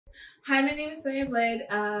Hi, my name is Sonia Blade,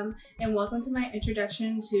 and welcome to my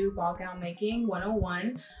introduction to ball gown making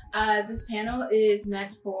 101. This panel is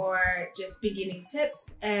meant for just beginning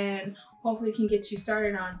tips and hopefully can get you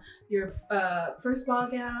started on your first ball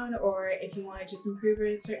gown, or if you want to just improve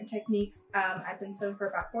in certain techniques. I've been sewing for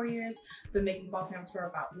about 4 years, been making ball gowns for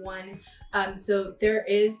about 1. So there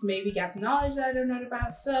is maybe gaps in knowledge that I don't know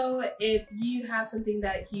about. So if you have something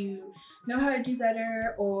that you know how to do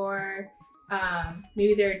better, or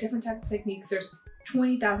maybe there are different types of techniques. There's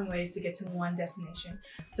 20,000 ways to get to one destination.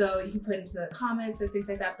 So you can put into the comments or things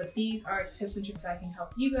like that. But these are tips and tricks that can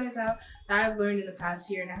help you guys out that I've learned in the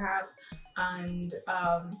past year and a half. And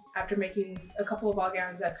after making a couple of ball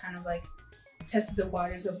gowns, I've kind of like tested the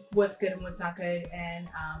waters of what's good and what's not good. And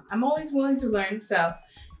I'm always willing to learn. So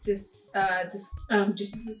just as a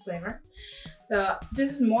disclaimer. So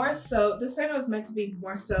this is more so, this panel is meant to be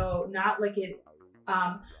more so not like a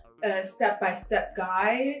step-by-step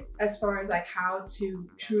guide as far as like how to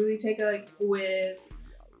truly take it like with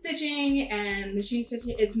stitching and machine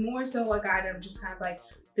stitching. It's more so a guide of just kind of like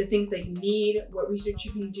the things that you need, what research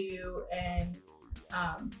you can do, and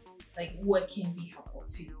like what can be helpful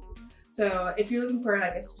to you. So if you're looking for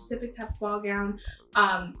like a specific type of ball gown,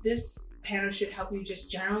 this panel should help you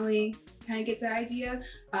just generally kind of get the idea.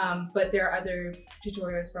 But there are other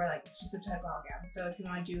tutorials for like a specific type of ball gown. So if you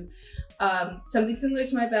want to do something similar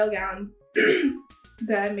to my bell gown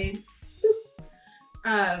that I made,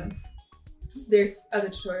 there's other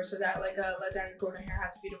tutorials for that. Like Let Down Your Golden Hair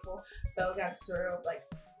has a beautiful bell gown tutorial, like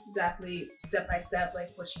exactly step by step, like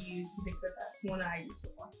what you use and things like that. It's one I used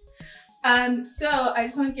before. So I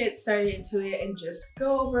just want to get started into it and just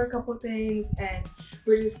go over a couple things, and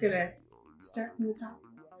we're just gonna start from the top.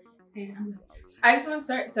 And I just want to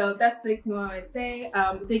start, so that's the thing I want to say.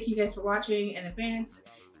 Thank you guys for watching in advance,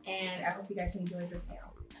 and I hope you guys enjoyed this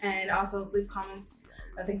panel. And also leave comments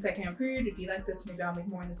of things I can improve. If you like this, maybe I'll make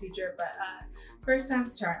more in the future, but first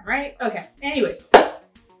time's a charm, right? Okay, anyways.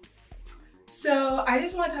 So I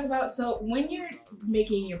just want to talk about, so when you're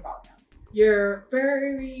making your ball gown, your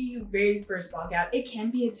very first ball gown, it can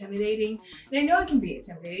be intimidating. And I know it can be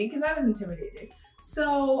intimidating because I was intimidated.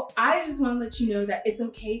 So I just want to let you know that it's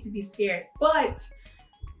okay to be scared, but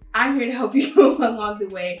I'm here to help you along the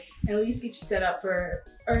way and at least get you set up for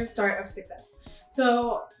a start of success.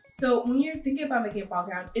 So when you're thinking about making a ball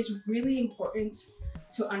gown, it's really important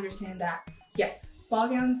to understand that, yes, ball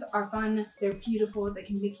gowns are fun, they're beautiful, they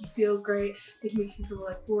can make you feel great, they can make you feel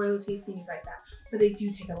like royalty, things like that, but they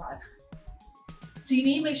do take a lot of time. So you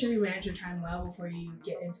need to make sure you manage your time well before you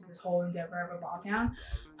get into this whole endeavor of a ball gown.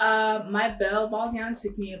 My bell ball gown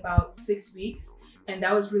took me about 6 weeks, and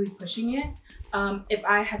that was really pushing it. If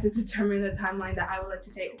I had to determine the timeline that I would like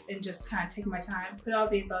to take and just kind of take my time, put all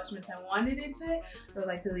the embellishments I wanted into it, I would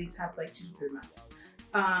like to at least have like 2 to 3 months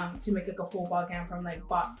to make like a full ball gown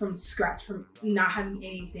from scratch, from not having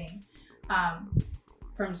anything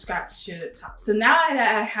from scratch to the top. So now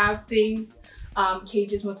that I have things,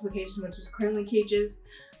 cages, multiple cages, which is currently cages,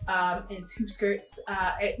 and hoop skirts,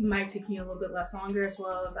 it might take me a little bit less longer, as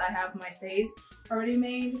well as I have my stays already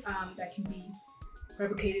made that can be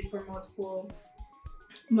replicated for multiple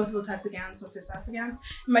types of gowns, multiple styles of gowns.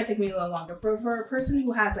 It might take me a little longer. For a person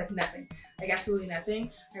who has like nothing, like absolutely nothing,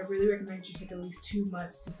 I really recommend you take at least 2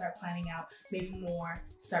 months to start planning out, maybe more,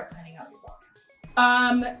 start planning out your ball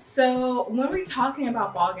gown. So when we're talking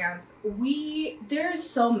about ball gowns, there's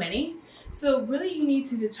so many. So really you need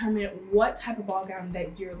to determine what type of ball gown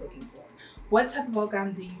that you're looking for. What type of ball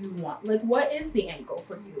gown do you want? Like, what is the end goal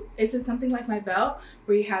for you? Is it something like my bell,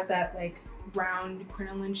 where you have that like round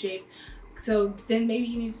crinoline shape? So then maybe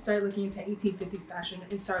you need to start looking into 1850s fashion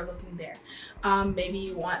and start looking there. Maybe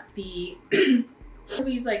you want the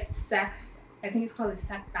these like sack, I think it's called a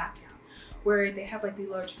sack back gown, where they have like the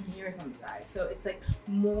large panniers on the side. So it's like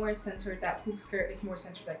more centered, that hoop skirt is more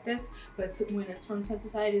centered like this, but when it's from side to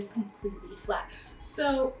side, it's completely flat.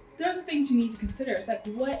 So there's the things you need to consider. It's like,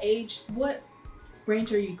 what age, what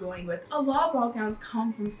range are you going with? A lot of ball gowns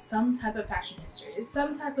come from some type of fashion history. It's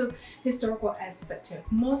some type of historical aspect to it.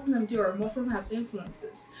 Most of them do, or most of them have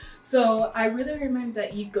influences. So I really recommend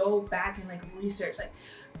that you go back and like research, like,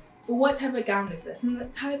 what type of gown is this, and the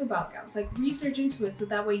type of ball gowns, like research into it, so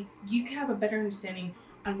that way you can have a better understanding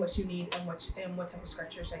on what you need and what type of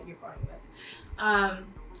structures that you're going with.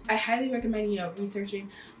 I highly recommend, researching.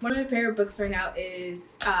 One of my favorite books right now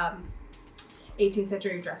is 18th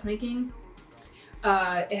century dressmaking.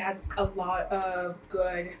 It has a lot of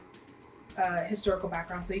good historical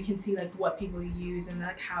background, so you can see like what people use and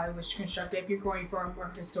like how it was constructed if you're going for a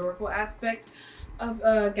more historical aspect of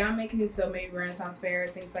gown making. So maybe Renaissance fair,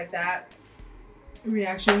 things like that,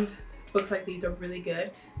 reactions. books like these are really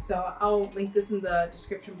good. So I'll link this in the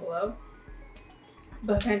description below.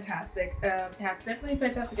 But fantastic. It has definitely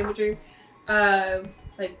fantastic imagery.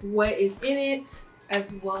 Like what is in it,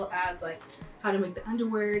 as well as like how to make the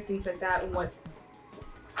underwear, things like that, and what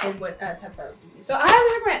type of movie. So I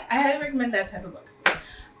highly recommend that type of book.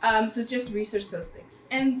 So just research those things.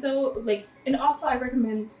 And so like, and also I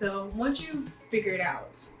recommend, so once you figured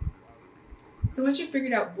out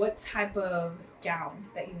what type of gown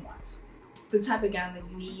that you want, the type of gown that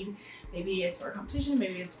you need, maybe it's for a competition,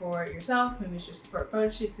 maybe it's for yourself, maybe it's just for photo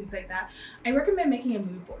shoots, things like that, I recommend making a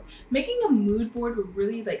mood board. Making a mood board would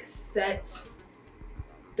really like set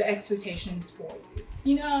the expectations for you.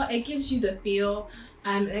 You know, it gives you the feel,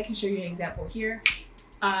 and I can show you an example here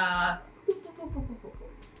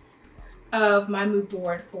of my mood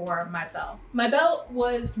board for my belt. My belt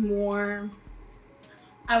was more,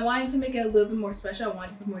 I wanted to make it a little bit more special. I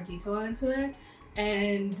wanted to put more detail into it,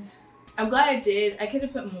 and I'm glad I did. I could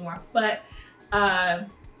have put more, but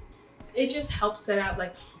it just helps set out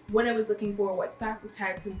like what I was looking for, what fabric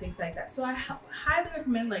types and things like that. So I highly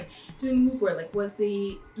recommend like doing a mood board. Like what's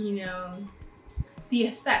the, you know, the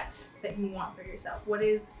effect that you want for yourself? What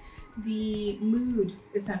is the mood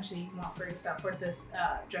essentially you want for yourself for this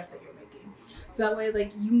dress that you're making? So that way,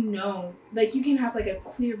 like, you know, like you can have like a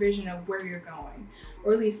clear vision of where you're going,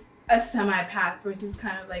 or at least a semi-path versus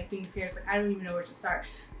kind of like being scared. It's like, I don't even know where to start.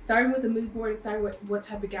 Starting with the mood board, starting with what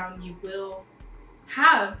type of gown you will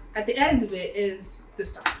have at the end of it is the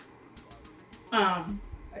start.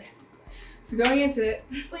 Okay. So going into it,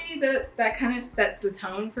 that kind of sets the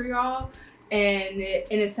tone for y'all, and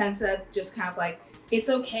in a sense of just kind of like, it's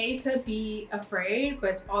okay to be afraid,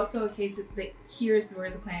 but it's also okay to like, here's where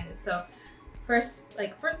the plan is. So first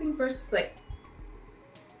thing first, like,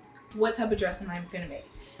 what type of dress am I gonna make?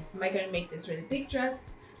 Am I gonna make this really big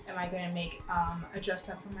dress? Am I gonna make a dress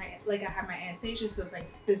that for my, like I have my Anastasia, so it's like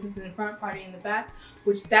business in the front, party in the back,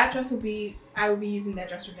 which that dress will be, I will be using that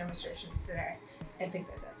dress for demonstrations today and things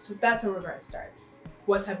like that. So that's where we're gonna start.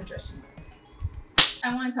 What type of dress do you want?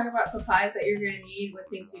 I want to talk about supplies that you're gonna need, what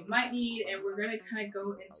things you might need, and we're gonna kind of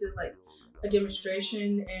go into like a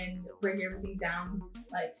demonstration and break everything down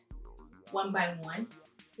like one by one.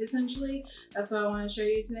 Essentially, that's what I want to show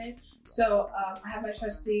you today. So I have my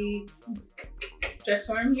trusty dress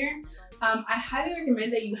form here. I highly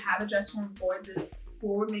recommend that you have a dress form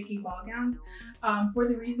for making ball gowns, for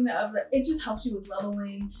the reason of it just helps you with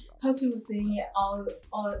leveling, helps you with seeing it all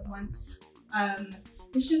at once.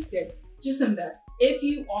 It's just good. Just invest. If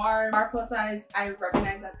you are plus size, I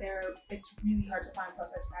recognize that it's really hard to find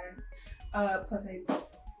plus size patterns, plus size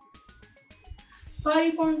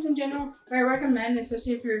body forms in general, but I recommend,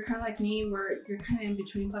 especially if you're kind of like me, where you're kind of in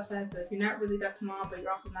between plus size, so if you're not really that small, but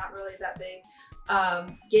you're also not really that big,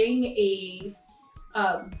 getting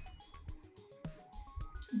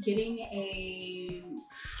a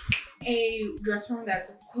dress form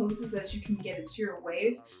that's as close as you can get it to your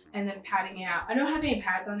waist, and then padding it out. I don't have any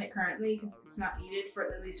pads on it currently because it's not needed, for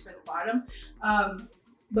at least for the bottom.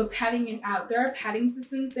 But padding it out, there are padding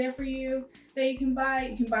systems there for you that you can buy.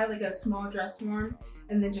 You can buy like a small dress form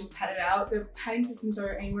and then just pad it out. The padding systems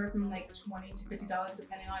are anywhere from like $20 to $50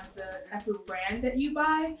 depending on the type of brand that you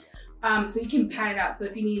buy. So you can pad it out. So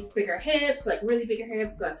if you need bigger hips, like really bigger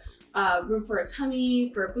hips, room for a tummy,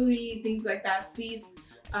 for a booty, things like that, these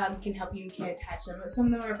can help you, can attach them. Some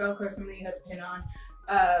of them are Velcro, some of them you have to pin on.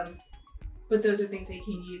 But those are things that you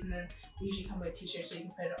can use, and then they usually come with a t-shirt so you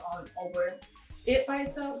can put it on over it by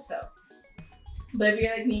itself. So, but if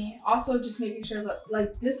you're like me, also just making sure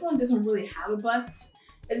like this one doesn't really have a bust.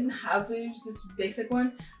 It doesn't have boobs, this basic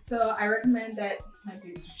one. So I recommend that my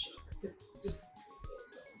boobs are short. This just,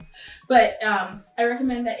 but I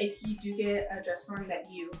recommend that if you do get a dress form that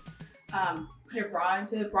you put a bra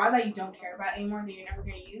into, a bra that you don't care about anymore, that you're never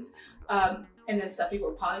going to use, and then stuff it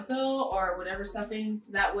with polyfill or whatever stuffing,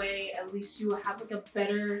 so that way at least you will have like a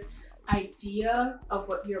better idea of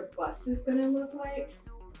what your bust is going to look like.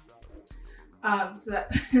 So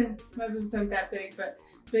that my boobs aren't that big, but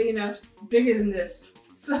big enough, bigger than this.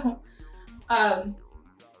 So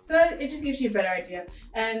it just gives you a better idea.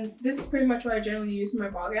 And this is pretty much what I generally use for my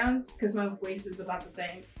ball gowns, because my waist is about the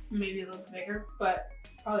same, maybe a little bit bigger, but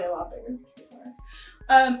probably a lot bigger.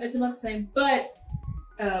 It's about the same, but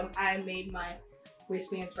I made my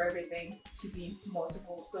waistbands for everything to be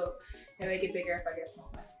multiple, so I make it bigger if I get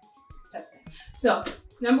smaller. So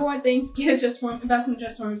number one thing, get a dress form, invest in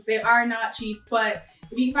dress forms. They are not cheap, but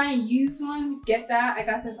if you can find a used one, get that. I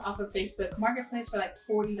got this off of Facebook Marketplace for like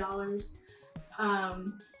 $40.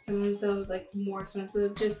 Some of them sell like more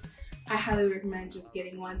expensive. Just I highly recommend just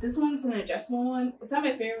getting one. This one's an adjustable one. It's not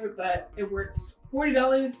my favorite, but it works.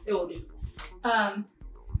 $40, it will do.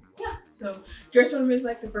 Yeah, so dress form is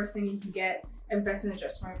like the first thing you can get. Invest in a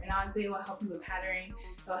dress form, and honestly, it will help you with patterning.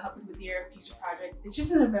 It will help you with your future projects. It's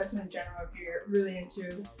just an investment in general if you're really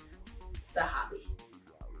into the hobby.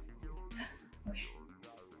 Okay,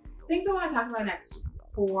 things I want to talk about next.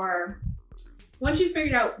 For once you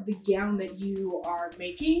figured out the gown that you are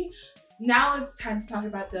making, now it's time to talk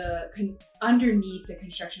about the underneath the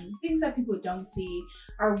construction, things that people don't see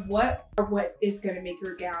are what is going to make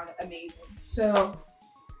your gown amazing. So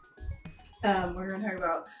we're going to talk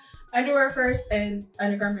about underwear first and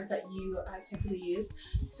undergarments that you typically use.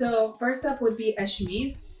 So first up would be a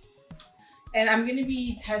chemise, and I'm going to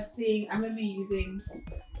be using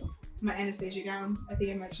my Anastasia gown. I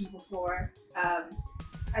think I mentioned before,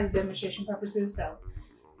 as demonstration purposes. So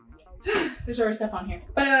there's already stuff on here,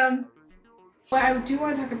 but what I do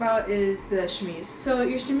want to talk about is the chemise. So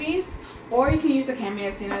your chemise, or you can use a cami.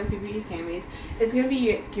 I've seen other people use camis. It's going to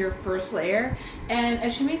be your first layer, and a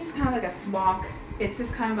chemise is kind of like a smock. It's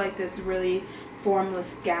just kind of like this really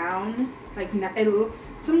formless gown. Like, it looks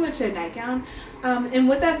similar to a nightgown. And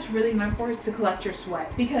what that's really meant for is to collect your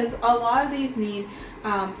sweat, because a lot of these need,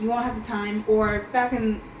 you won't have the time, or back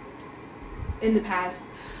in the past,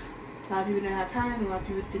 a lot of people didn't have time, a lot of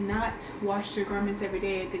people did not wash their garments every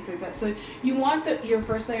day, things like that. So you want your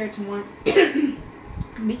first layer to want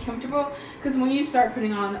be comfortable, because when you start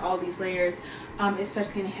putting on all these layers, it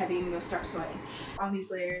starts getting heavy and you'll start sweating. On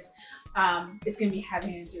these layers, it's going to be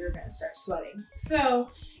heavy and you're going to start sweating. So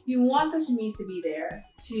you want the chemise to be there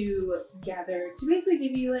to gather, to basically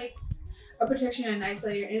give you like a protection and a nice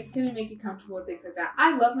layer, and it's going to make you comfortable and things like that.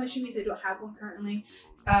 I love my chemise. I don't have one currently.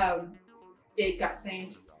 It got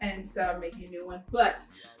stained, and so I'm making a new one. But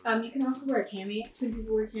you can also wear a cami. Some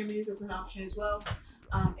people wear camis as an option as well,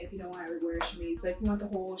 if you don't want to wear a chemise. But if you want the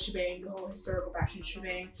whole shebang, the whole historical fashion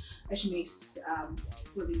shebang, a chemise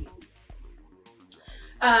would be neat.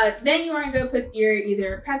 Then you are going to put your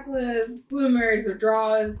either petticoats, bloomers, or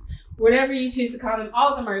draws, whatever you choose to call them. All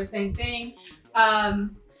of them are the same thing.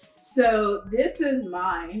 So this is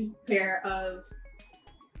my pair of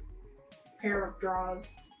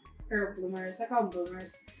draws, pair of bloomers. I call them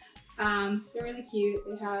bloomers. They're really cute.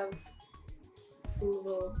 They have a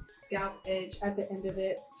little scalp edge at the end of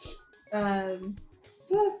it.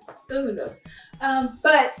 So those are those.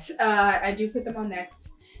 But I do put them on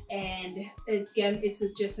next. And again, it's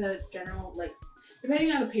just a general, like,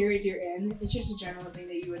 depending on the period you're in, it's just a general thing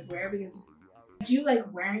that you would wear, because I do like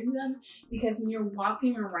wearing them, because when you're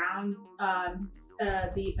walking around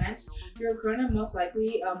the event, you're gonna most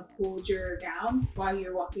likely hold your gown while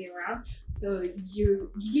you're walking around, so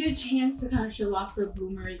you get a chance to kind of show off the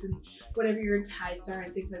bloomers and whatever your tights are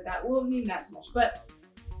and things like that. Well, maybe not too much, but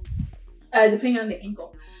depending on the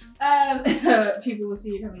angle, people will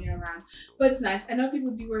see you coming around. But it's nice. I know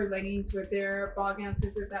people do wear leggings with their ball gowns,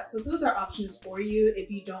 things like that. So those are options for you if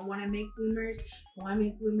you don't want to make bloomers.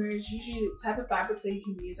 Usually the type of fabrics that you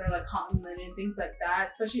can use are like cotton, linen, things like that.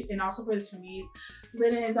 Especially, and also for the chemise,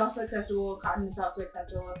 linen is also acceptable. Cotton is also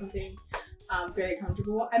acceptable. Something very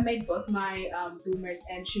comfortable. I made both my bloomers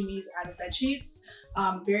and chemise out of bed sheets.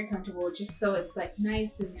 Very comfortable, just so it's like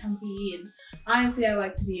nice and comfy. And honestly, I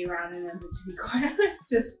like to be around in them, but to be quite honest,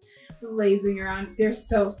 just lazing around. They're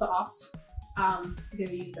so soft because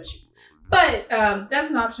I use bed sheets. But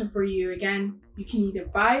that's an option for you. Again, you can either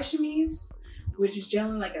buy a chemise, which is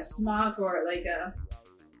generally like a smock, or like a,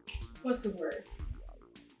 what's the word?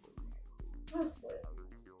 What's it?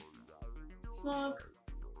 Smock.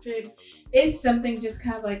 It's something just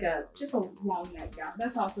kind of like a long nightgown.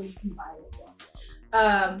 That's also, you can buy it as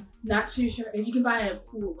well. Not too sure if you can buy a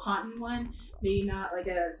full cotton one, maybe not like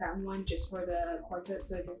a satin one, just for the corset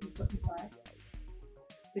so it doesn't slip inside.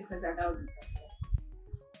 Things like that. That would be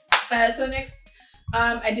cool. So next,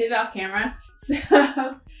 I did it off camera.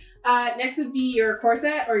 So next would be your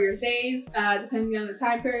corset or your stays. Depending on the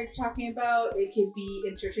time period you're talking about, it can be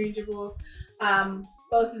interchangeable.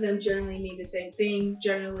 Both of them generally mean the same thing,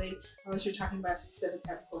 generally, unless you're talking about a specific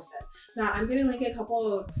type of corset. Now, I'm going to link a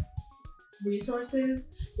couple of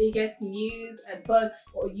resources that you guys can use, books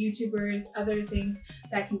or YouTubers, other things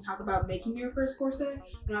that can talk about making your first corset,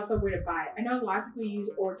 and also where to buy it. I know a lot of people use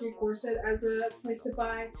Orchid Corset as a place to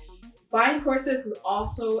buy. Buying corsets is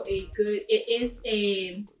also a good, it is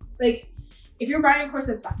a, like, if you're buying a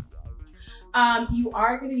corset, it's fine. You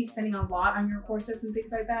are going to be spending a lot on your corsets and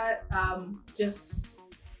things like that.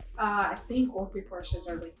 I think Orchid corsets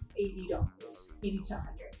are like $80, $80 to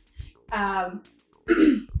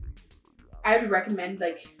 $100. I would recommend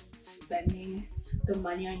like spending the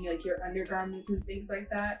money on like your undergarments and things like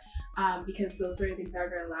that. because those are the things that are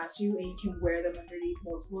going to last you, and you can wear them underneath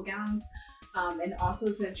multiple gowns. And also,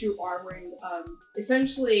 since you are wearing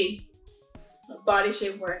essentially body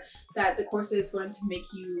shape wear, that the corset is going to make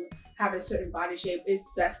you have a certain body shape, it's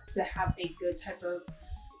best to have a good type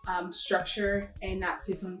of structure and not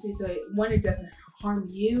too flimsy. So one, it doesn't harm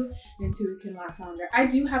you, and two, it can last longer. I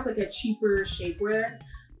do have like a cheaper shapewear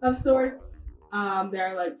of sorts.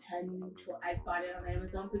 They're like 10, I bought it on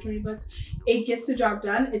Amazon for 20 bucks. It gets the job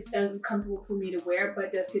done. It's uncomfortable for me to wear, but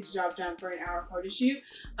it does get the job done for an hour photo shoot.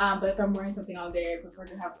 But if I'm wearing something all day, I prefer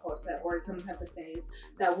to have a corset or some type of stays.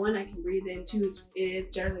 That one, I can breathe into. It is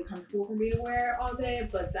generally comfortable for me to wear all day,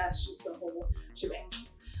 but that's just the whole shebang.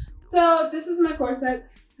 So this is my corset.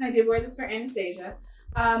 I did wear this for Anastasia.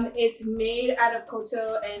 It's made out of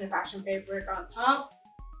coteau and a fashion fabric on top.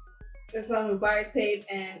 It's on with bias tape,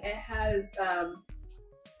 and it has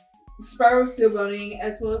spiral steel boning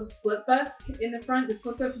as well as a split bust in the front. The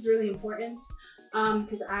split bust is really important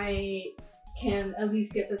because I can at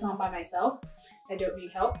least get this on by myself. I don't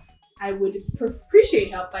need help. I would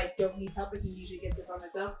appreciate help, but I don't need help. I can usually get this on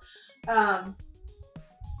myself.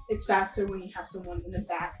 It's faster when you have someone in the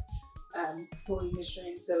back pulling the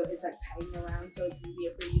string, so it's like tying around, so it's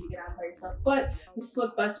easier for you to get on by yourself. But the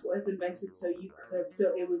split bust was invented so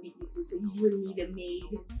it would be easy, so you wouldn't need a maid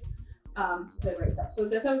to put it by yourself. So it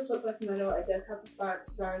does have a split bust in the middle. It does have the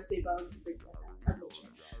spiral stay bones and things like that of nature.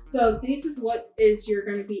 So this is what you're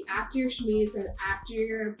going to be after your chemise and after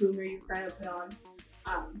your boomer. You're going to put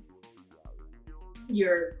on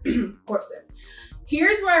your corset.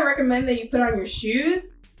 Here's where I recommend that you put on your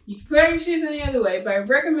shoes. You can put on your shoes any other way, but I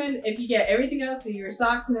recommend, if you get everything else, so your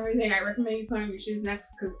socks and everything, I recommend you put on your shoes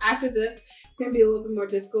next, because after this, it's going to be a little bit more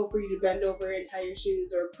difficult for you to bend over and tie your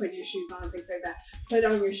shoes or put your shoes on, things like that. Put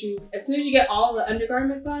on your shoes. As soon as you get all the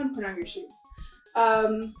undergarments on, put on your shoes.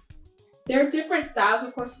 There are different styles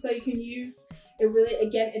of corsets that you can use. It really,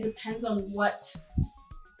 again, it depends on what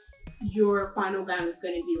your final gown is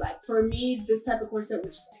going to be like. For me, this type of corset,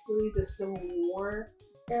 which is actually the Civil War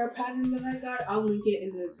era pattern that I got, I'll link it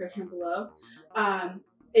in the description below.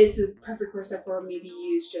 It's a perfect corset for me to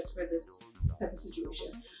use just for this type of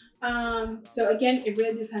situation. So again, it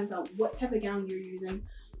really depends on what type of gown you're using.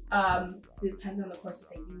 It depends on the corset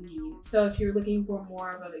that you need. So if you're looking for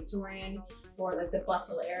more of a Victorian or like the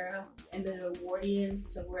bustle era, and then an Edwardian,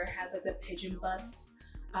 so where it has like the pigeon bust,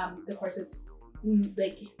 the corsets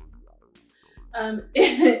like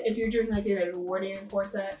if you're doing like an Edwardian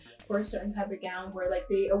corset for a certain type of gown, where like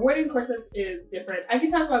the Edwardian corsets is different. I can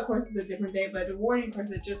talk about corsets a different day, but the Edwardian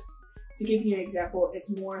corset, just to give you an example, it's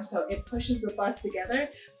more so it pushes the bust together,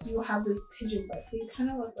 so you'll have this pigeon bust. So you kind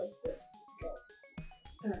of look like this, girls.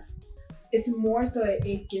 It's more so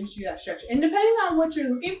it gives you that structure, and depending on what you're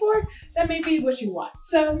looking for, that may be what you want.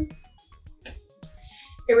 So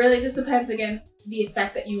it really just depends, again, the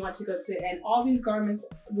effect that you want to go to, and all these garments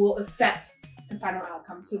will affect the final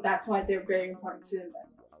outcome. So that's why they're very important to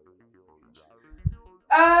invest in.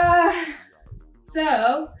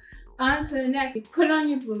 So on to the next. You put on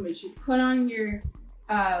your bloomage, you put on your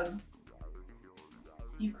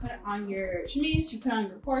chemise, you put on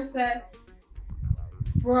your corset.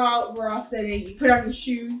 We're all sitting. You put on your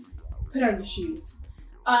shoes. Put on your shoes.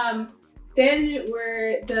 Then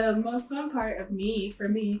the most fun part for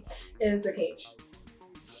me is the cage.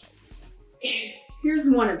 Here's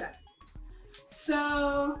one of them.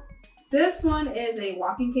 So this one is a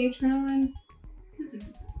walking cage crinoline.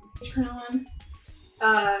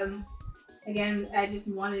 Again, I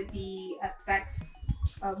just wanted the effect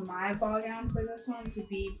of my ball gown for this one to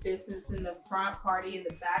be business in the front, party in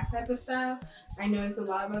the back type of style. I noticed a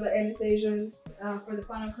lot of other Anastasias for the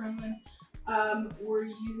final crinoline were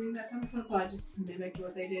using that kind of stuff, so I just mimicked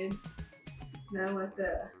what they did. Now with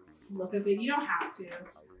the look of it, you don't have to.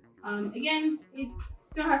 Again, you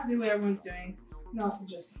don't have to do what everyone's doing. You can also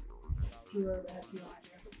just do whatever the heck you want to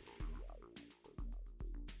do.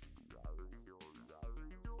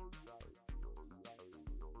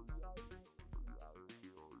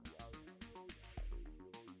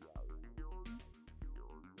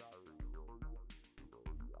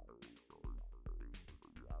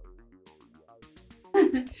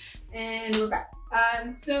 And we're back.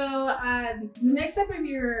 The next step of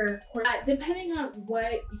your depending on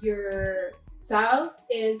what your style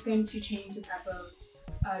is, going to change the type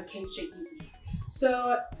of cage that you need.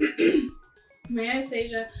 So my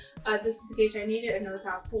Anastasia, this is the cage I needed. I know it's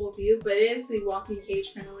not a full view, but it is the walking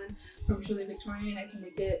cage crinoline from Truly Victorian. I can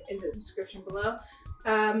link it in the description below.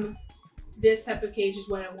 This type of cage is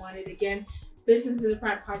what I wanted. Again, business in the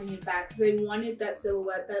front, party in the back, because I wanted that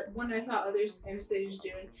silhouette that one I saw others Anastasia's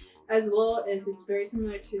doing, as well as it's very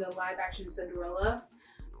similar to the live action Cinderella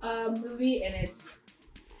movie, and it's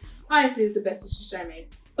honestly, it was the best decision I made.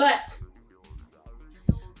 But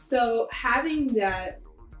so having that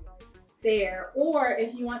there, or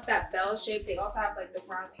if you want that bell shape, they also have like the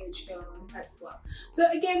round cage cone as well. So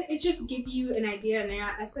again, it just give you an idea. And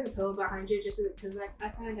I stuck a pillow behind you just because I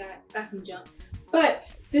kind of got some junk. But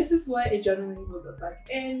this is what it generally would look like.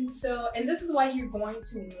 And this is why you're going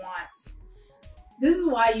to want. This is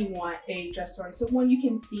why you want a dress story. So when you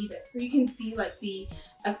can see this, so you can see like the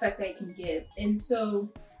effect that it can give. And so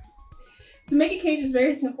to make a cage is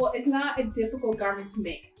very simple. It's not a difficult garment to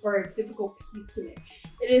make or a difficult piece to make.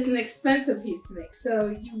 It is an expensive piece to make. So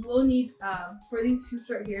you will need, for these hoops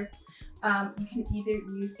right here, you can either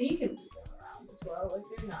use, and you can move them around as well, like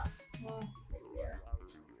they're not, well, maybe they are.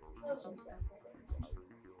 This one's back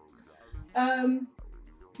there.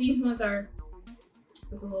 These ones are,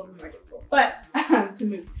 it's a little bit more difficult, but to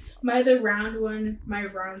move. My other round one, my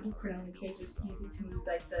round crinoline cage is easy to move,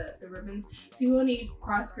 like the ribbons. So you will need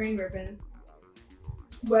cross-grain ribbon,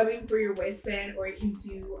 webbing for your waistband, or you can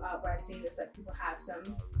do what I've seen is that people have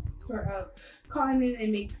some sort of cotton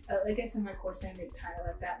and make like a semi-corset and they tie it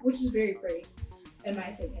like that, which is very pretty in my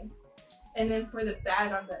opinion. And then for the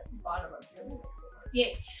bag on the bottom of your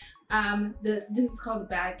yay, this is called the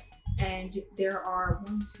bag, and there are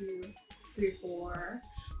 1, 2, 3,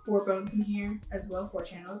 4 bones in here as well, 4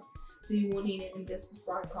 channels. So you will need it, and this is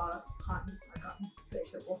broadcloth cotton. It's very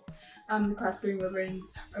simple. The cross-grain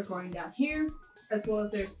ribbons are going down here, as well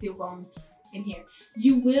as there's steel bone in here.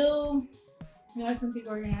 You will, you know, some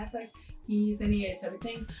people are gonna ask, like, can you use any of this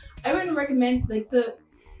everything? I wouldn't recommend I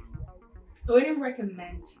wouldn't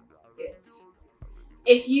recommend it.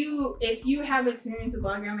 If you have experience with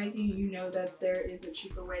ballgown making, you know that there is a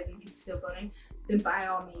cheaper way than hoop steel boning, then by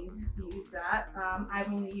all means use that.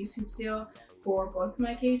 I've only used hoop steel for both of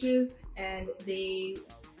my cages, and the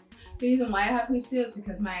reason why I have hoop steel is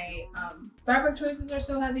because my fabric choices are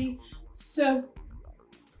so heavy. So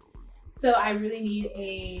I really need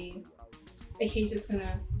a cage that's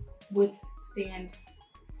gonna withstand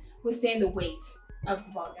the weight of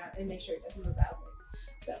the ballgown and make sure it doesn't move out of place.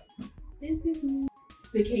 So this is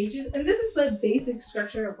the cages, and this is the basic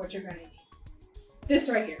structure of what you're gonna need. This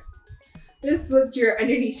right here. This is what your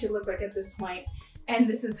underneath should look like at this point, and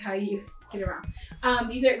this is how you get around.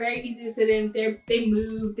 These are very easy to sit in. They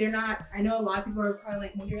move. They're not. I know a lot of people are probably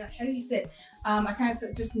like wondering, how do you sit? I kind of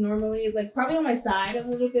sit just normally, like probably on my side a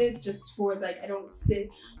little bit, just for like I don't sit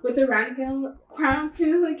with a round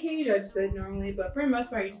crinoline cage. I just sit normally, but for the most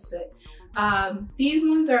part, you just sit. These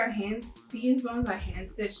bones are hand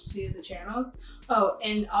stitched to the channels. Oh,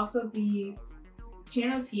 and also the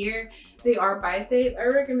channels here, they are bisape. I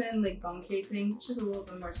recommend like bone casing. It's just a little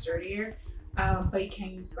bit more sturdier. But you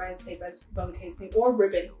can use bisape as bone casing or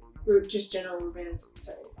ribbon, or just general ribbons.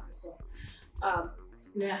 Sorry, so and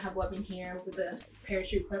then I have webbing here with a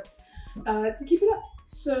parachute clip to keep it up.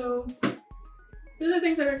 So those are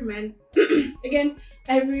things I recommend. Again,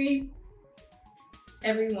 everyone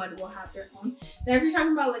will have their own. Now, if you're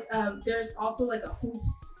talking about like there's also like a hoop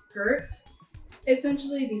skirt.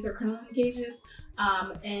 Essentially, these are crinoline cages,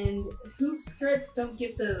 and hoop skirts don't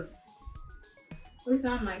give the, at least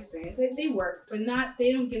not in my experience, they work, but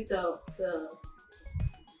they don't give the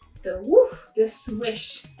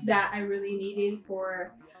swish that I really needed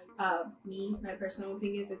for me. My personal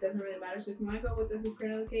opinion is it doesn't really matter. So if you want to go with a hoop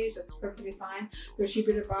crinoline cage, that's perfectly fine. They're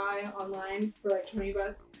cheaper to buy online for like 20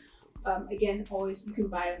 bucks. Again, always you can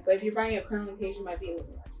buy them, but if you're buying a crinoline cage, it might be a little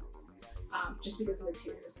bit more expensive, just because the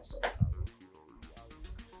materials are so expensive.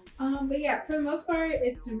 But yeah, for the most part,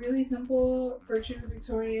 it's really simple. For true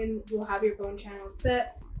Victorian, you'll have your bone channel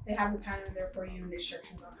set. They have the pattern there for you and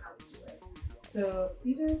instructions on how to do it. So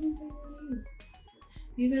these are the things.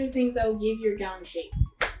 These are the things that will give your gown shape.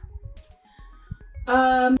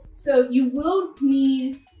 So you will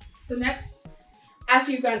need, so next,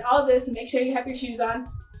 after you've gotten all this, make sure you have your shoes on.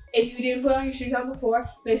 If you didn't put on your shoes on before,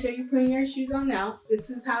 make sure you're putting your shoes on now.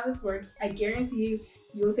 This is how this works. I guarantee you,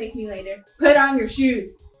 you will thank me later. Put on your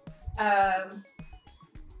shoes. At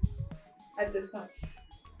this point.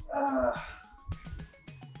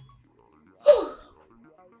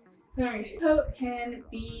 Petticoat can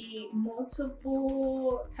be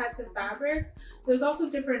multiple types of fabrics. There's also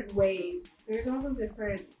different ways. There's also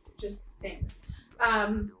different just things.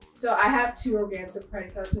 So I have 2 organza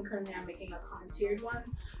petticoats, and currently I'm making a contoured one.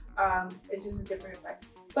 It's just a different effect.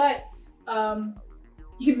 But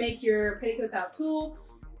you can make your petticoats out of tulle,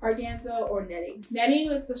 organza, or netting. Netting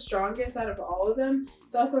is the strongest out of all of them.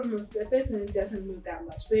 It's also the most stiffest, and it doesn't move that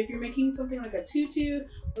much. But if you're making something like a tutu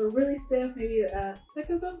or really stiff, maybe a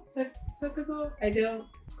sekozo, I don't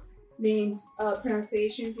names,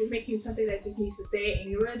 pronunciations, you're making something that just needs to stay and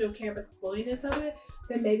you really don't care about the flowiness of it,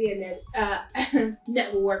 then maybe a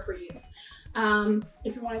net will work for you.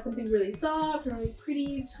 If you want something really soft and really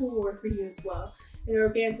pretty, tulle will work for you as well. And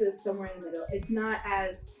organza is somewhere in the middle. It's not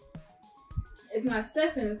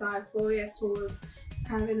stiff and it's not as flowy as tulle is,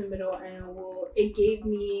 kind of in the middle, and it will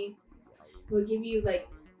give you like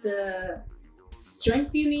the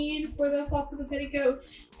strength you need for the fluff of the petticoat,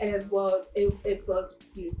 and as well as it flows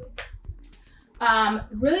beautifully.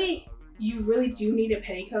 You really do need a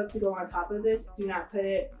petticoat to go on top of this. Do not put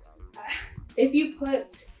it, if you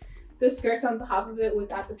put the skirts on top of it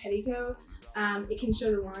without the petticoat, it can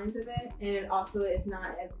show the lines of it, and it also is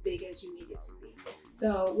not as big as you need it to be.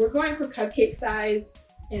 So we're going for cupcake size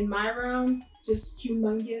in my room, just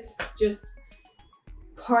humongous, just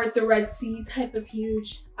part the Red Sea type of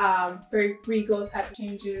huge, very regal type of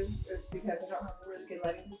changes. It's because I don't have a really good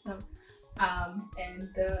lighting system, and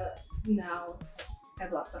now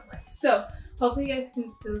I've lost some light. So hopefully you guys can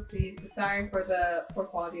still see, so sorry for the poor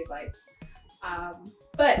quality of lights.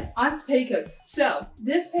 But on to petticoats. So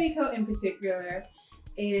this petticoat in particular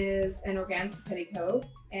is an organza petticoat,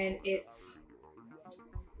 and it's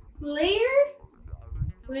layered?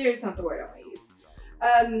 Layered is not the word I want to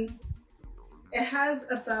use. It has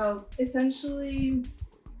about essentially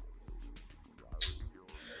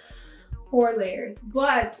 4 layers,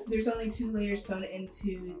 but there's only 2 layers sewn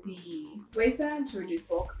into the waistband to reduce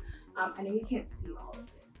bulk. I know you can't see all of it,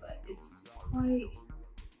 but it's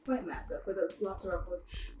quite massive with lots of ruffles.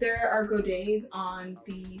 There are godets on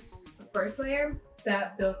the first layer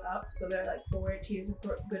that build up, so they're like 4 tiers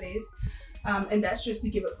of godets, and that's just to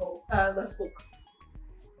give it less bulk,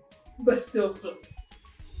 but still fluff.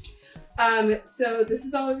 So this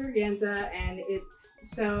is all organza, and it's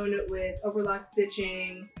sewn with overlock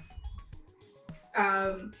stitching,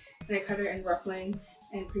 and I cut it in ruffling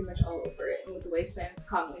and pretty much all over it. And with the waistband, it's a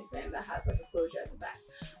cotton waistband that has like a closure at the back.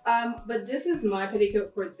 But this is my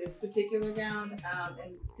petticoat for this particular gown,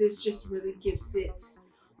 and this just really gives it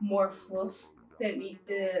more fluff than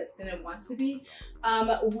it wants to be.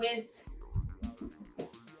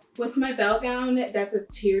 With my Ballgown, that's a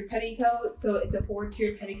tiered petticoat, so it's a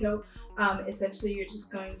 4-tiered petticoat. Essentially, you're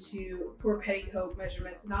just going to, for petticoat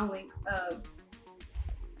measurements, and I'll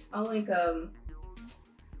link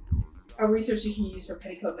a resource you can use for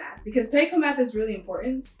petticoat math, because petticoat math is really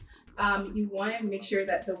important. You want to make sure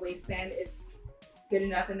that the waistband is good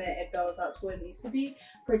enough and that it bells out to what it needs to be.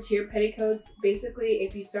 For tier petticoats, basically,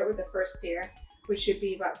 if you start with the first tier, which should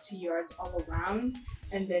be about 2 yards all around,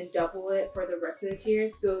 and then double it for the rest of the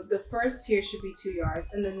tiers. So the first tier should be 2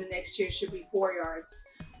 yards, and then the next tier should be 4 yards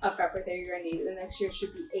of fabric that you're gonna need. The next tier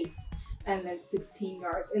should be 8, and then 16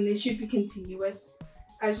 yards. And they should be continuous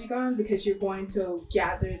as you go on, because you're going to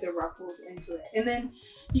gather the ruffles into it. And then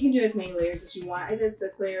you can do as many layers as you want. I did a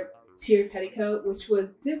 6-layer tiered petticoat, which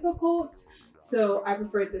was difficult, so I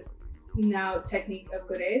preferred this now technique of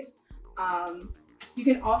godets. You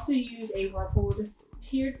can also use a ruffled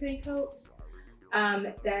tiered petticoat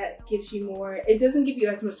that gives you more. It doesn't give you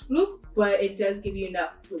as much fluff, but it does give you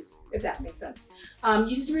enough fluff, if that makes sense.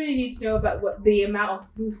 You just really need to know about what the amount of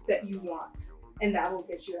fluff that you want, and that will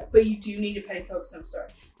get you up. But you do need a petticoat of some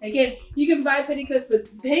sort. Again, you can buy petticoats, but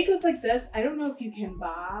petticoats like this, I don't know if you can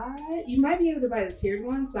buy. You might be able to buy the tiered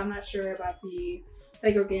ones, but I'm not sure about the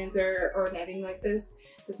like organza or netting like this.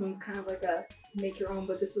 This one's kind of like a make your own,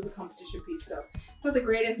 but this was a competition piece, so it's not the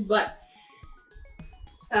greatest, but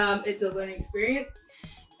it's a learning experience.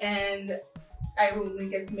 And I will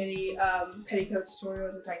link as many petticoat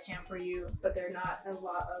tutorials as I can for you, but there are not a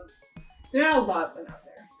lot of them out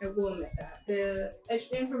there. I will admit that. The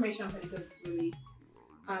information on petticoats is really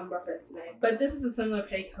rough today. But this is a similar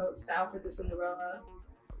petticoat style for the Cinderella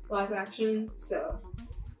live action, so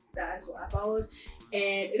that is what I followed.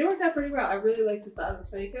 And it worked out pretty well. I really like the style of this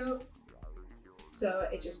petticoat. So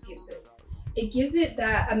it just gives it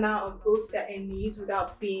that amount of oomph that it needs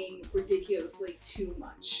without being ridiculously too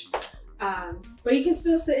much. But you can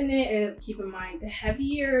still sit in it, and keep in mind, the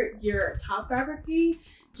heavier your top fabric be,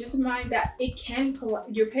 just mind that it can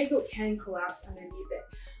your petticoat can collapse underneath it.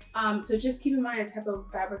 So just keep in mind the type of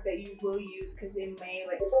fabric that you will use, because it may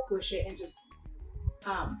like squish it and just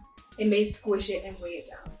it may squish it and weigh it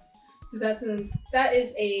down. So that's an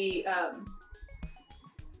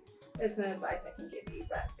advice I can give you.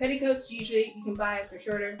 But petticoats, usually you can buy if they're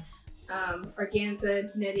shorter.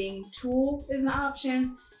 Organza netting tulle is an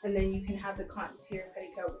option, and then you can have the cotton tier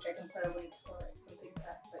petticoat, which I can put a link for. It's something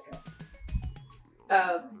that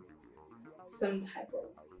like some type of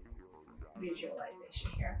visualization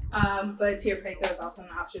here. But tier petticoat is also an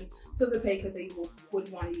option. So the petticoats that you would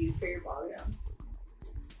want to use for your ball gowns.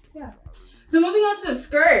 yeah. So moving on to a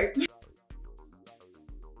skirt.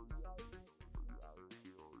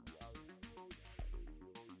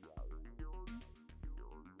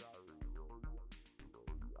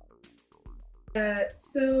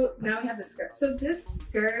 So now we have the skirt. So this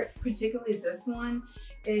skirt, particularly this one,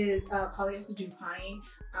 is polyester Dupani.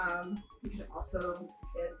 You can also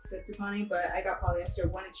get silk Dupani, but I got polyester.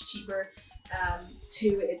 One, it's cheaper.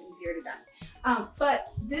 Two, it's easier to dye. But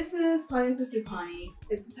this is polyester Dupani.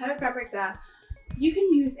 It's the type of fabric that you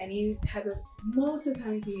can use any type of, most of the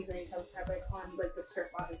time you can use any type of fabric on like the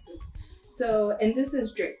skirt bodices. So, and this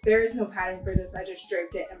is draped. There is no pattern for this. I just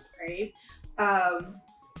draped it and prayed.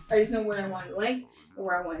 I just know what I wanted length and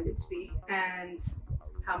where I wanted it to be and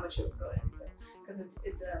how much it would go in. So, because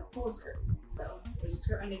it's a full skirt. So there's a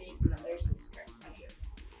skirt underneath and then there's a skirt right here.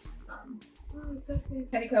 It's a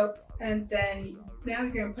petticoat, and then now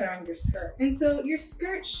you're gonna put on your skirt. And so your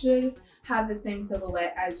skirt should have the same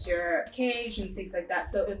silhouette as your cage and things like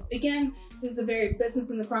that. So if, again, this is a very business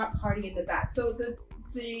in the front, party in the back. So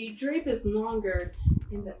the drape is longer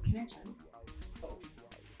in the, can I turn?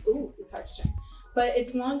 Ooh, it's hard to turn. But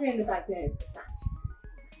it's longer in the back than it's the front.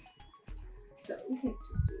 So we can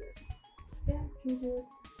just do this. Yeah, can we do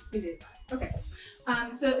this? We do this. Okay.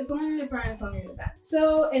 So it's longer in the front, it's longer in the back.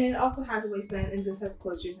 So, and it also has a waistband, and this has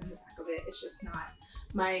closures in the back of it. It's just not,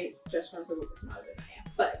 my dress form's a little bit smaller than I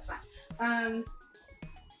am, but it's fine.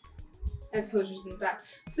 It's closures in the back.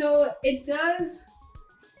 So it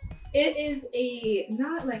is a,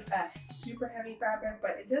 not like a super heavy fabric,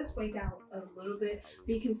 but it does weigh down a little bit,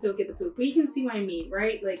 but you can still get the poof. But you can see what I mean,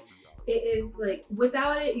 right? Like, it is like,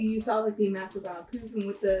 without it, you saw like the massive amount of poof, and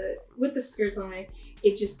with the skirts on it,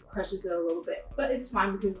 it just crushes it a little bit. But it's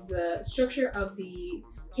fine because the structure of the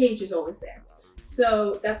cage is always there.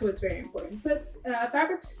 So that's what's very important. But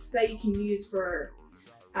fabrics that you can use for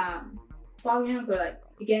ball gowns are like,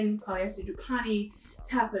 again, polyester Dupani,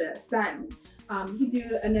 taffeta, satin. You can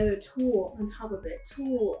do another tulle on top of it,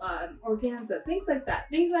 tulle, organza, things like that.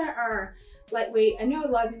 Things that are lightweight. I know a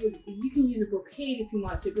lot of people, you can use a brocade if you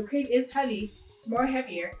want to. Brocade is heavy, it's more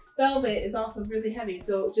heavier. Velvet is also really heavy,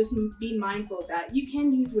 so just be mindful of that. You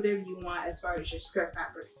can use whatever you want as far as your skirt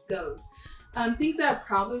fabric goes. Things that I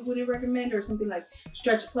probably wouldn't recommend are something like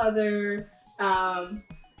stretch pleather,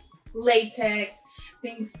 latex,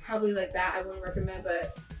 things probably like that I wouldn't recommend,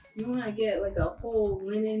 but you want to get like a whole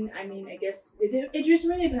linen, I mean, I guess it just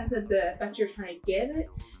really depends on the effect you're trying to give it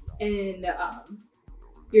and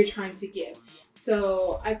you're trying to give.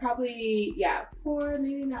 So I probably, yeah, for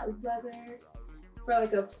maybe not leather, for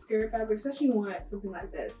like a skirt fabric, especially you want something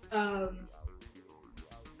like this.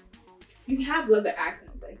 You can have leather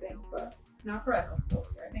accents, I think, but not for like a full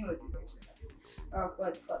skirt. I think it would be way too heavy. Or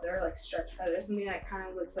like leather, like stretch leather, something that kind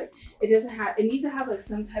of looks like, it needs to have like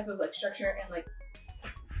some type of like structure and like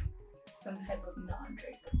some type of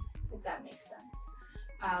non-draper, if that makes sense.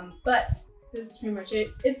 But this is pretty much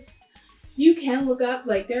it. You can look up,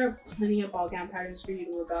 like there are plenty of ball gown patterns for you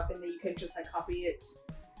to look up, and then you can just like copy it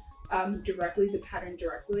directly, the pattern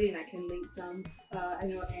directly, and I can link some. I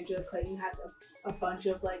know Angela Clayton has a bunch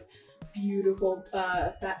of like beautiful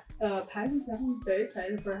patterns. I'm very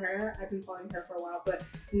excited for her. I've been following her for a while, but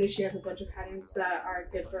I know she has a bunch of patterns that are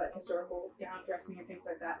good for like historical gown dressing and things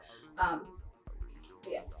like that.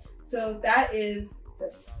 Yeah. So that is the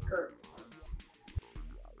skirt part.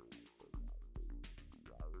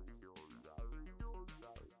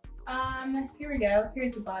 Here we go.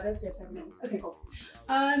 Here's the bodice. We have 7 minutes. Okay, cool.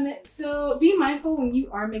 So be mindful when you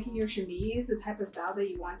are making your chemise, the type of style that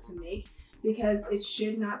you want to make, because it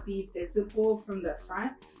should not be visible from the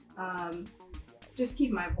front. Just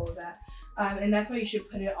keep mindful of that. And that's why you should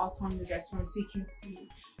put it also on your dress form so you can see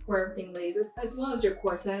where everything lays, as well as your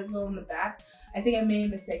corset as well in the back. I think I made a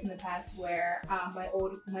mistake in the past where my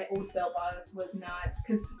old bell bottoms was not,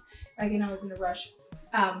 because again I was in a rush,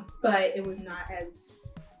 but it was not as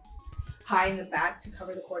high in the back to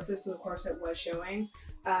cover the corset, so the corset was showing.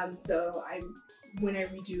 So when I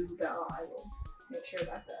redo the bell, I will make sure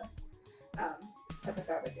that the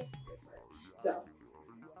fabric is good for it. So,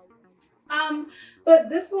 but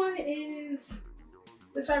this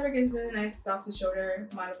fabric is really nice. It's off the shoulder,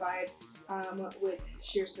 modified with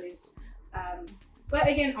sheer sleeves. But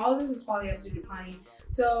again, all of this is polyester Dupani.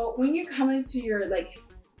 So when you're coming to your like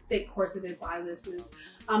thick corseted bodices,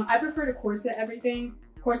 I prefer to corset everything.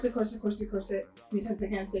 Corset. How many times I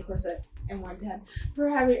can't say corset and one time. For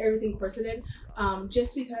having everything corseted,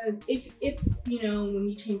 just because if you know, when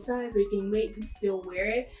you change size or you gain weight, you can still wear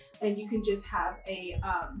it, and you can just have a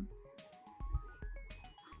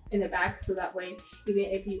in the back, so that way even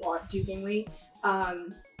if you do gain weight,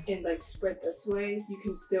 and like spread this way, you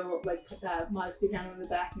can still like put that modesty down on the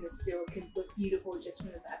back and it still can look beautiful just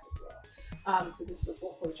from the back as well. So this is the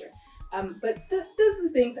full closure. But this is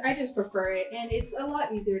the things, I just prefer it, and it's a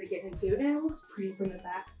lot easier to get into, and it looks pretty from the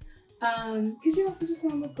back. Because you also just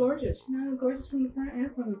want to look gorgeous, you know, gorgeous from the front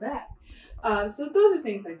and from the back. So those are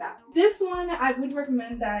things like that. This one, I would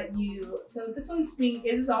recommend that so this one's it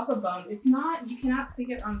is also bone. It's not, you cannot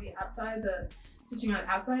see it on the outside, the stitching on the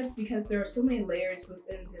outside, because there are so many layers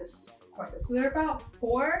within this corset. So there are about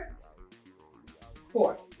four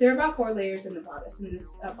layers in the bodice, in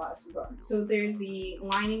this bodice as well. So there's the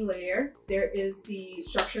lining layer, there is the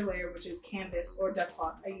structure layer, which is canvas or duck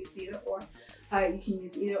cloth. I used either or. You can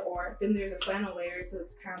use either or. Then there's a flannel layer, so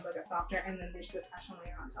it's kind of like a softer, and then there's the fashion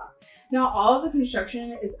layer on top. Now all of the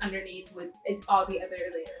construction is underneath with all the other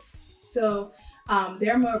layers. So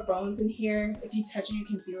there are more bones in here. If you touch it, you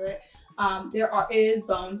can feel it. It is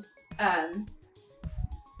boned.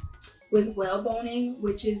 With whale boning,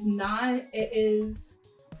 which is not, it is,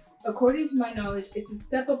 according to my knowledge, it's a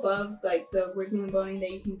step above like the regular boning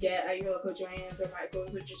that you can get at your local Joann's or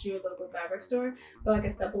Michael's or just your local fabric store, but like a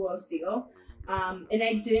step below steel. And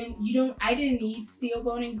I didn't need steel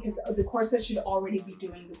boning because the corset should already be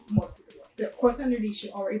doing most of the work. The corset underneath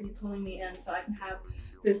should already be pulling me in so I can have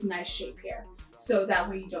this nice shape here. So that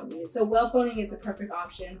way you don't need it. So whale boning is a perfect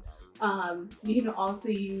option. You can also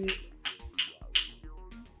use,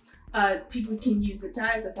 people can use zip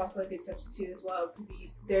ties. That's also a good substitute as well.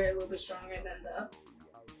 They're a little bit stronger than the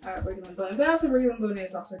regular boning, but also regular boning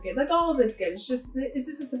is also good. Like all of it's good. It's just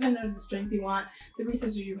dependent on the strength you want, the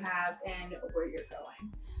resources you have, and where you're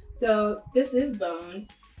going. So this is boned.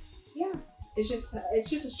 Yeah, it's just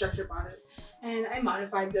a structured bodice, and I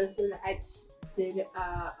modified this and I did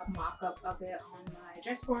a mock-up of it on my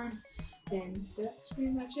dress form. And that's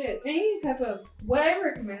pretty much it. Any type of, what I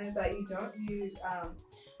recommend is that you don't use,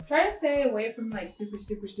 try to stay away from like super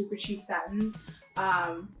cheap satin,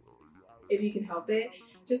 if you can help it,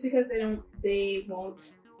 just because they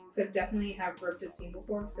won't, so I've definitely have ripped a seam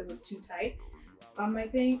before because it was too tight on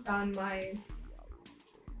my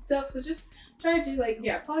self. So just try to do like,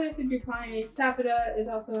 yeah, polyester, Dupont, taffeta is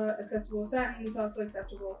also acceptable, satin is also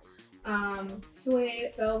acceptable.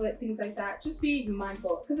 Suede, velvet, things like that. Just be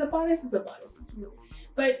mindful because a bodice is a bodice. It's really,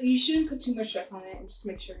 but you shouldn't put too much stress on it, and just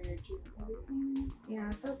make sure you're doing everything.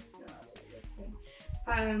 Yeah, that's what I would say.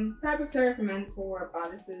 Fabrics I recommend for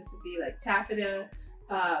bodices would be like taffeta,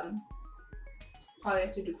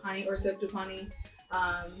 polyester Dupont or silk Dupont,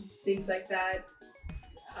 things like that.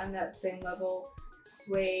 On that same level,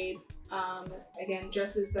 suede. Again,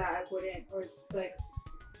 dresses that I wouldn't, or like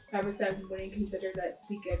fabrics that I wouldn't consider that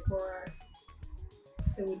would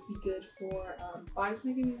be good for bodice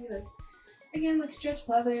making, maybe like, again, like stretch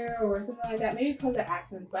leather or something like that. Maybe put the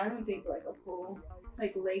accents, but I don't think like a full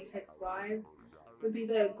like latex vibe would be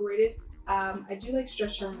the greatest. I do like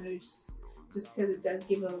stretch charmeuse just because it does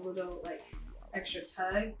give a little like extra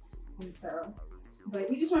tug, and so,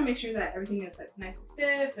 but you just want to make sure that everything is like nice and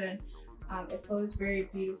stiff and it flows very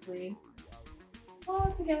beautifully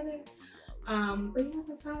all together. But yeah,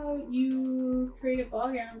 that's how you create a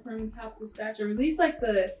ball gown from top to scratch, or at least like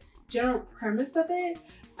the general premise of it.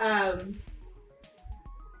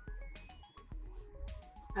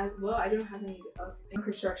 As well, I don't have anything else.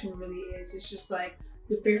 Construction really is. It's just like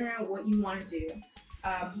figuring out what you want to do,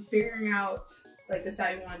 figuring out like the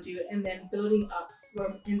style you want to do, and then building up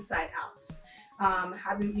from inside out.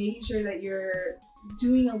 Making sure that you're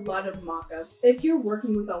doing a lot of mock-ups. If you're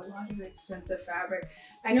working with a lot of expensive fabric,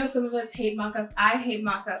 I know some of us hate mock-ups. I hate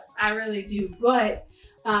mock-ups, I really do, but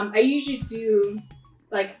I usually do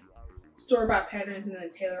like store-bought patterns and then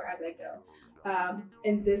tailor as I go.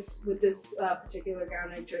 And with this particular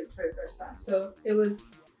gown, I draped for the first time, so it was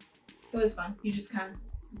fun. You just kind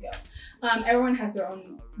of go. Everyone has their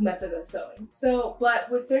own method of sewing. So,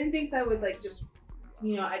 but with certain things, I would like just,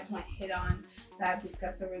 you know, I just want to hit on that I've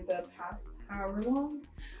discussed over the past however long,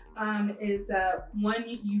 is that one,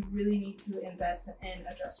 you really need to invest in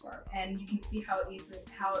a dress form, and you can see how it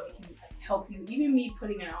can help you. Even me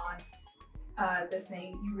putting it on this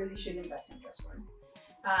thing, you really should invest in a dress form.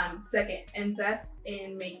 Second, invest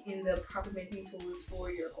in making the proper making tools for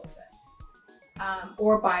your corset,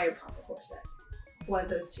 or buy a proper corset. One of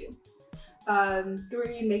those two.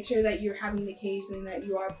 3, make sure that you're having the cage, and that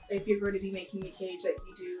if you're going to be making a cage, that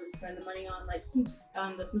you do spend the money on like hoops,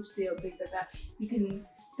 the hoop steel, things like that. You can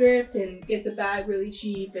thrift and get the bag really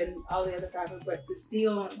cheap and all the other fabric, but the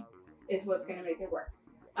steel is what's going to make it work.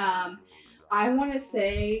 I want to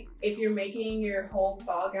say, if you're making your whole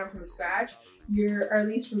ball gown from scratch, or at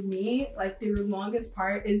least for me, like the longest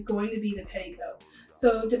part is going to be the petticoat.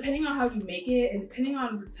 So depending on how you make it and depending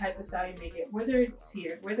on the type of style you make it, whether it's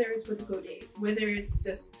here, whether it's with the godets, whether it's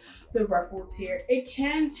just the ruffled here, it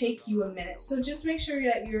can take you a minute. So just make sure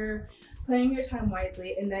that you're planning your time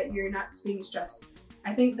wisely and that you're not being stressed.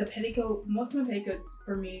 I think the petticoat, most of my petticoats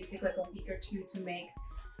for me take like a week or two to make.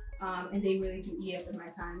 And they really do eat up in my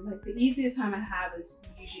time. Like the easiest time I have is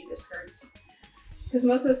usually the skirts. Because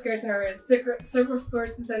most of the skirts are circle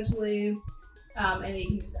skirts essentially. And then you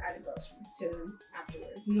can just add embellishments to them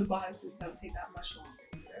afterwards. And the bodices don't take that much longer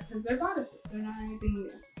either. Because they're bodices, they're not anything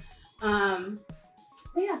new.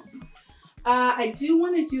 But yeah. I do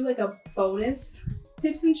want to do like a bonus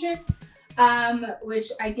tips and trick,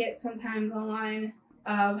 which I get sometimes online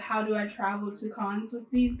of how do I travel to cons with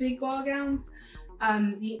these big ball gowns.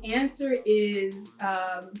 The answer is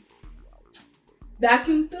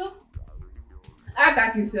vacuum seal. I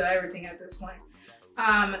vacuum seal everything at this point.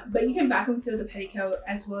 But you can vacuum seal the petticoat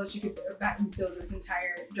as well as you can vacuum seal this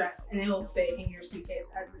entire dress and it will fit in your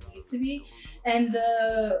suitcase as it needs to be. And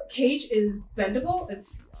the cage is bendable.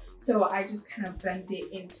 So I just kind of bend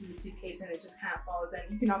it into the suitcase and it just kind of falls in.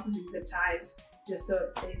 You can also do zip ties just so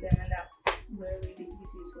it stays in, and that's literally the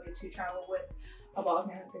easiest way to travel with a ball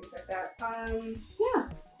gown and things like that.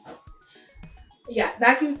 Yeah,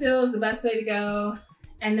 vacuum seal is the best way to go.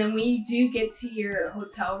 And then when you do get to your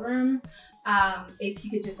hotel room, if you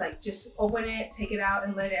could just open it, take it out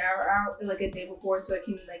and let it out like a day before so it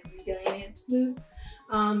can like regain its fluid.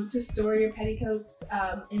 To store your petticoats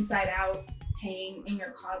inside out, hang in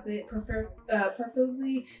your closet,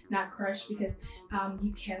 preferably not crushed, because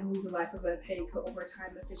you can lose the life of a petticoat over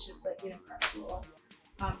time if it's just like in a crushed little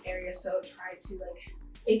area. So try to, like,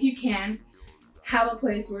 if you can, have a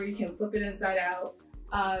place where you can flip it inside out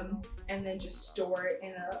and then just store it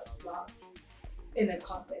in a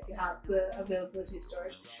closet if you have the availability of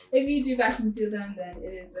storage. If you do vacuum seal them, then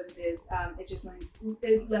it is what it is.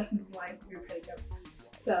 It lessens the life of your petticoat.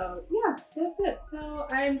 So yeah, that's it. So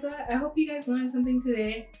I'm glad, I hope you guys learned something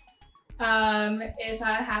today. If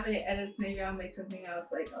I have any edits, maybe I'll make something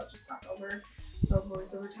else, like I'll just talk over or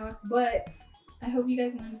voiceover talk, but I hope you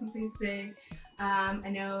guys learned something today. I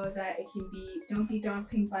know that it can be, don't be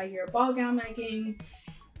daunting by your ball gown making.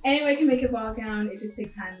 Anyone can make a ball gown. It just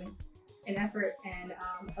takes time and effort and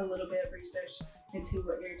a little bit of research into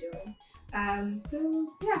what you're doing.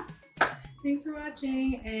 So yeah, thanks for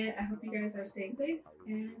watching, and I hope you guys are staying safe,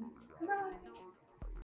 and goodbye.